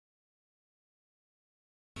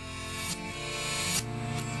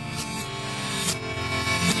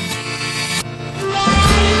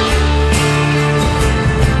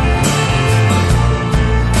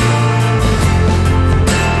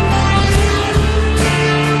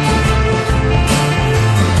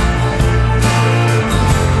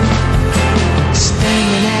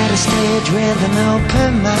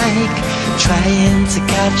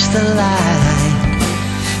touch the light.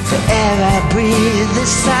 The air I breathe is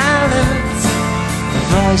silence. The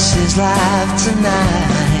voice is live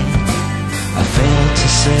tonight. I fail to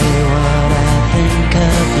say what I think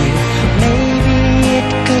of you. Maybe it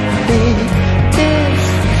could be this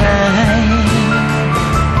time.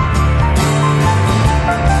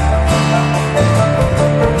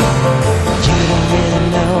 You don't really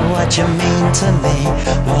know what you mean to me.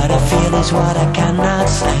 What I feel is what I cannot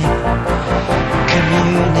say.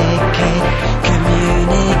 Communicate,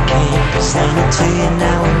 communicate. Presenting to you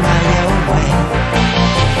now in my own way.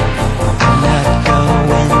 I'm not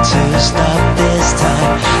going to stop this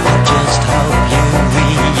time. I just hope you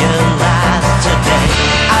realize today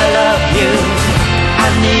I love you, I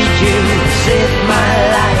need you, as if my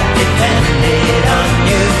life depended on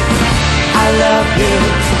you. I love you,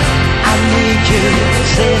 I need you,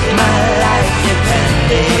 as if my life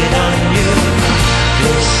depended on you.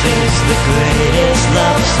 This is the greatest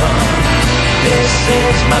love song. This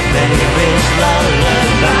is my baby's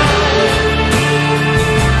lullaby.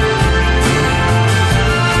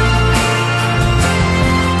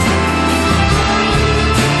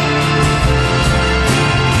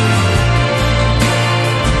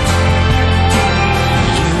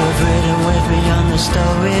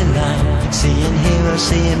 Storyline, seeing heroes,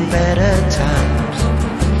 seeing better times.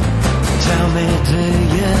 Tell me, do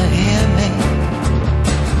you hear me?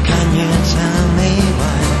 Can you tell me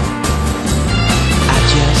why? I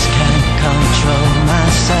just can't control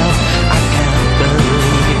myself. I can't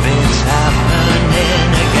believe it's happening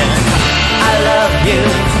again. I love you,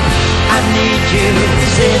 I need you,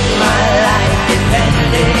 as if my life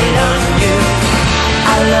depended on you.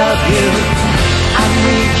 I love you, I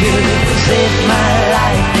need you, as if my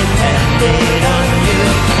life depended on you.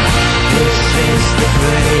 This is the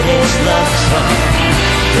greatest love song.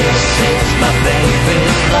 This is my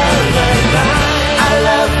baby's lullaby. I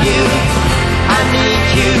love you, I need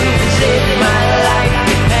you, as if my life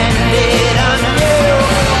depended on you.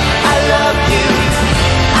 I love you,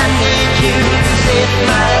 I need you, as if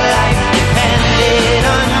my life depended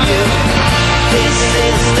on you. This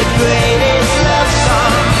is the greatest love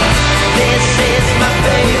song. This is my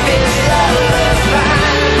baby's lullaby.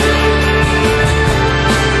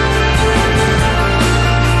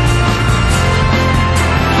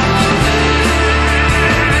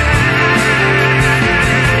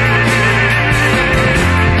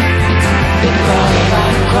 Before I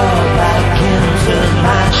crawl back into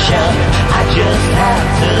my shell, I just have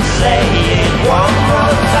to say it one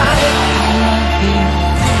more time. I love you,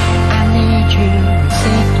 I need you, as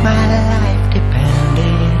if my life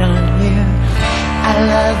depended on you. I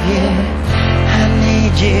love you, I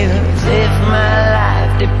need you, as if my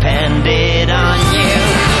life depended on you.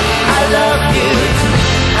 I love you,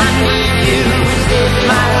 I need you, as if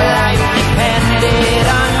my life